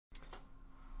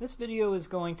This video is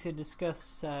going to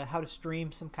discuss how to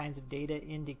stream some kinds of data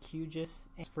into QGIS.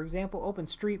 For example,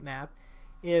 OpenStreetMap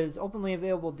is openly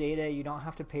available data. You don't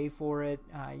have to pay for it.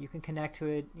 You can connect to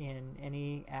it in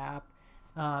any app.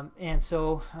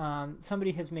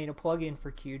 Somebody has made a plugin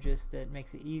for QGIS that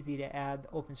makes it easy to add the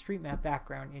OpenStreetMap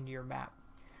background into your map.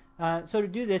 So to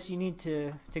do this, you need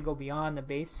to go beyond the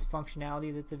base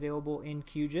functionality that's available in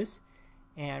QGIS,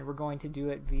 and we're going to do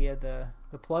it via the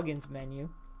plugins menu.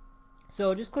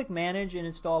 So just click Manage and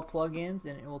Install Plugins,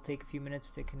 and it will take a few minutes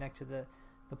to connect to the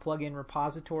plugin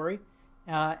repository.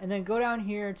 And then go down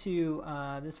here to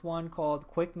this one called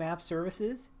Quick Map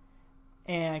Services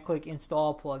and click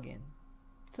Install Plugin.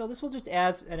 So this will just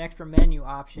add an extra menu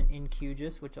option in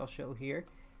QGIS, which I'll show here.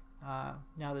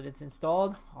 Now that it's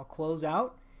installed, I'll close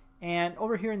out. And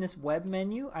over here in this web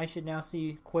menu, I should now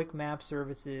see Quick Map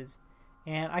Services.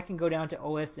 And I can go down to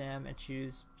OSM and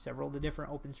choose several of the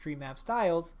different OpenStreetMap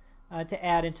styles to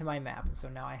add into my map. And so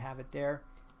now I have it there.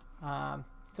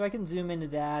 So I can zoom into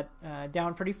that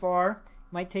down pretty far.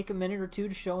 Might take a minute or two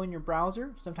to show in your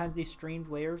browser. Sometimes these streamed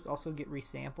layers also get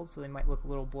resampled, so they might look a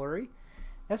little blurry.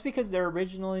 That's because they're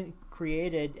originally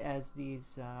created as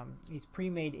these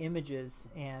pre-made images,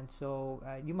 and so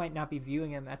you might not be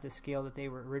viewing them at the scale that they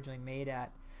were originally made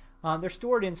at. They're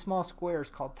stored in small squares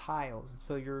called tiles, and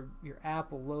so your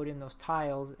app will load in those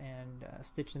tiles and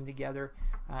stitch them together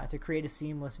to create a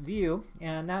seamless view,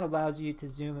 and that allows you to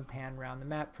zoom and pan around the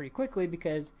map pretty quickly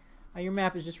because your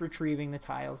map is just retrieving the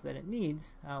tiles that it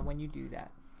needs when you do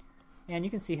that. And you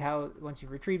can see how once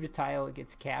you've retrieved a tile, it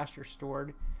gets cached or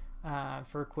stored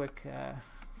for quick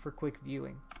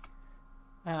viewing.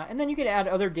 And then you could add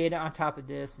other data on top of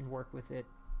this and work with it.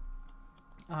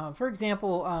 For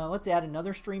example, let's add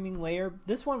another streaming layer.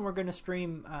 This one we're going to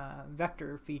stream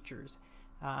vector features.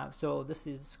 So this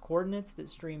is coordinates that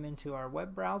stream into our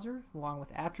web browser along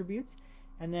with attributes,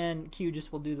 and then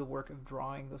QGIS will do the work of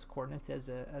drawing those coordinates as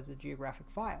a geographic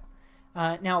file.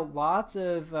 Now lots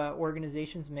of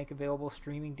organizations make available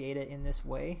streaming data in this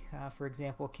way. For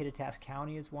example, Kittitas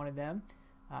County is one of them.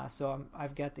 So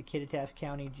I've got the Kittitas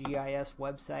County GIS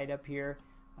website up here.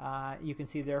 You can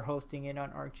see they're hosting it on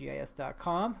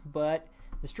ArcGIS.com, but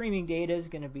the streaming data is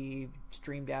going to be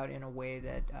streamed out in a way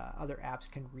that other apps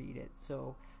can read it.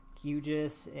 So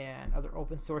QGIS and other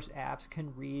open source apps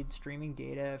can read streaming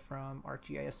data from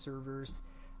ArcGIS servers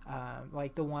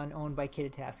like the one owned by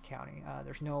Kittitas County.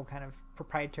 There's no kind of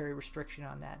proprietary restriction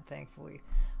on that, thankfully.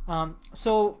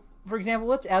 So for example,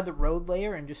 let's add the road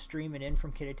layer and just stream it in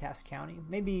from Kittitas County.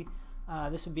 Maybe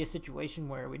this would be a situation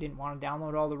where we didn't want to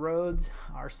download all the roads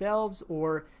ourselves,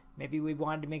 or maybe we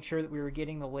wanted to make sure that we were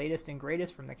getting the latest and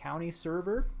greatest from the county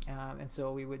server, and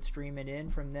so we would stream it in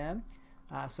from them.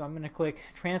 So I'm going to click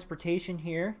Transportation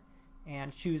here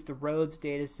and choose the roads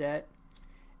data set.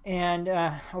 And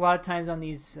a lot of times on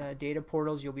these data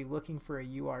portals, you'll be looking for a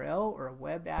URL or a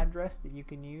web address that you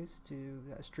can use to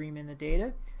stream in the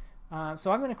data.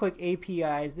 So I'm going to click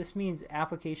APIs. This means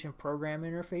Application Program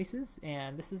Interfaces,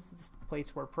 and this is the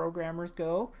place where programmers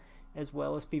go, as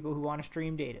well as people who want to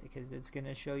stream data, because it's going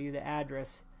to show you the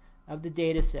address of the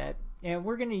data set. And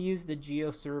we're going to use the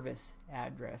GeoService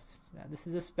address. Now, this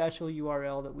is a special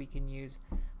URL that we can use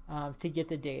to get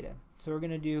the data. So we're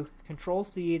going to do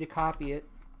Control-C to copy it.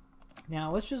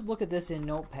 Now let's just look at this in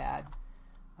Notepad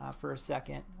for a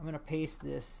second. I'm going to paste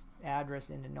this address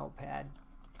into Notepad.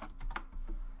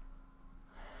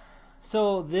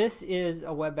 So this is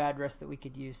a web address that we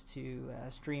could use to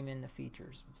stream in the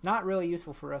features. It's not really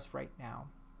useful for us right now.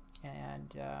 And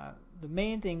the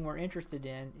main thing we're interested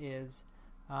in is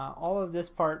all of this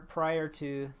part prior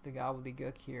to the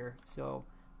gobbledygook here. So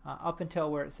up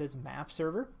until where it says map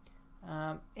server.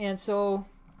 And so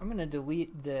I'm going to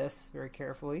delete this very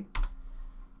carefully.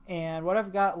 And what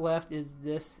I've got left is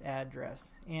this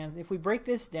address. And if we break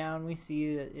this down, we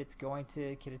see that it's going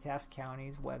to Kittitas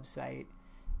County's website.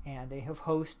 And they have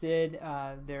hosted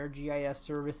their GIS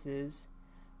services,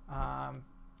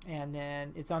 and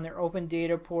then it's on their open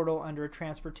data portal under a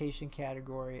transportation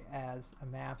category as a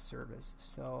map service.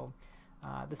 So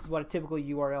this is what a typical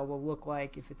URL will look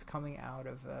like if it's coming out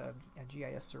of a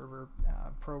GIS server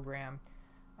program.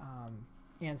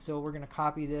 And so we're going to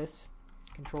copy this,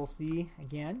 Control-C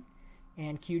again,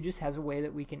 and QGIS has a way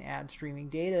that we can add streaming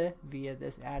data via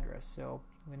this address. So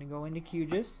I'm going to go into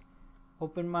QGIS,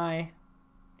 open my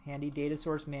handy data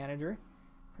source manager,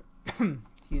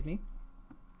 excuse me,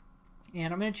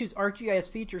 and I'm going to choose ArcGIS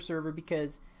feature server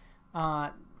because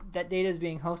that data is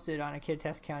being hosted on a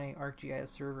Kittitas County ArcGIS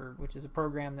server, which is a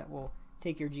program that will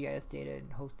take your GIS data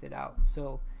and host it out.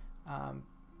 So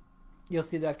you'll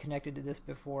see that I've connected to this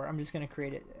before. I'm just going to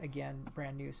create it again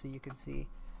brand new so you can see.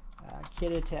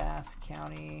 Kittitas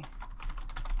County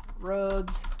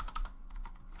roads.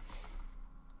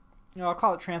 I'll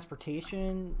call it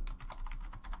transportation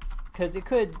because it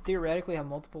could theoretically have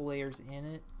multiple layers in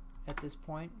it at this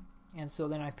point. And so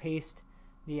then I paste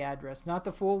the address, not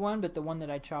the full one, but the one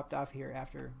that I chopped off here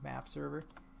after map server,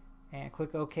 and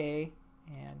click OK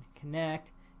and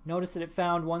connect. Notice that it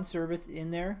found one service in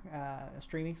there, a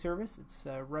streaming service. It's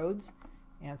roads,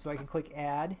 and so I can click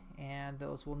add, and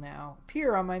those will now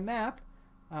appear on my map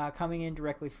coming in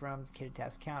directly from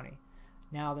Kittitas County.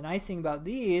 Now the nice thing about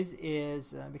these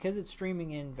is because it's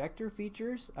streaming in vector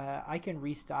features, I can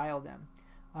restyle them.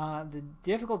 The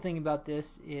difficult thing about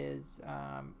this is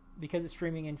because it's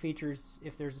streaming in features,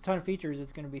 if there's a ton of features,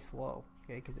 it's going to be slow,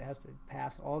 okay, because it has to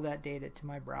pass all that data to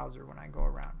my browser when I go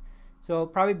around. So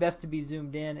probably best to be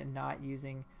zoomed in and not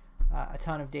using a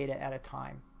ton of data at a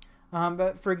time.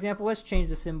 But for example, let's change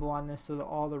the symbol on this so that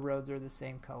all the roads are the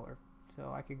same color.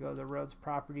 So I could go to the roads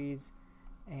properties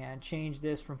and change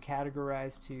this from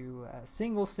categorized to a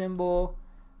single symbol,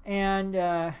 and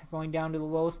going down to the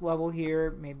lowest level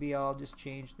here, maybe I'll just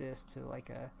change this to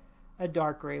like a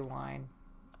dark gray line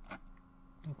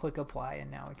and click apply, and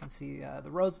now we can see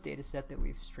the roads data set that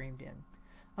we've streamed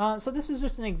in. So this was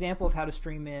just an example of how to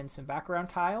stream in some background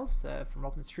tiles from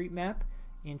OpenStreetMap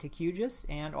into QGIS,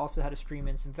 and also how to stream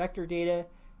in some vector data.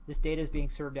 This data is being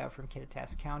served out from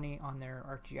Kittitas County on their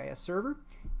ArcGIS server,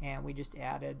 and we just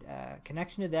added a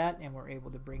connection to that, and we're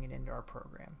able to bring it into our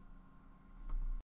program.